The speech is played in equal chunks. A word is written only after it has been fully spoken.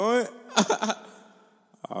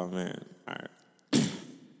Oh man, all right.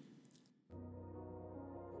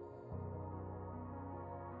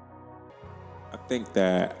 I think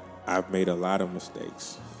that I've made a lot of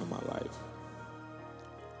mistakes in my life.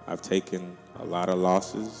 I've taken a lot of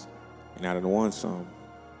losses, and I done won some.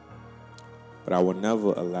 But I will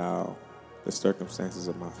never allow the circumstances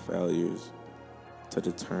of my failures to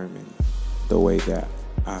determine the way that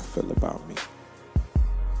I feel about me.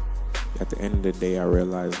 At the end of the day, I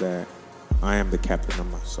realize that I am the captain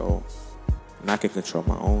of my soul, and I can control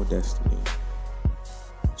my own destiny.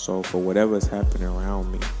 So for whatever is happening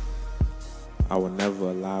around me, I will never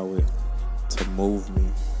allow it to move me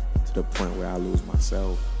to the point where I lose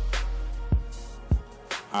myself.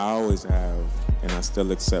 I always have, and I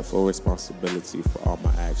still accept full responsibility for all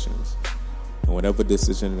my actions. And whatever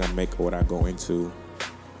decision that I make or what I go into,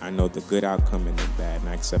 I know the good outcome and the bad, and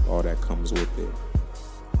I accept all that comes with it.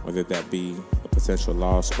 Whether that be a potential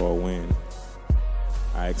loss or a win,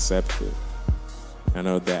 I accept it. I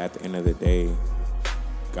know that at the end of the day,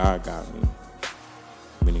 God got me,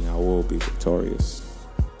 meaning I will be victorious.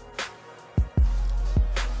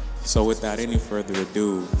 So without any further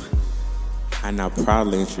ado, I now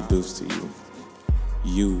proudly introduce to you,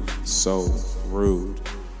 You So Rude.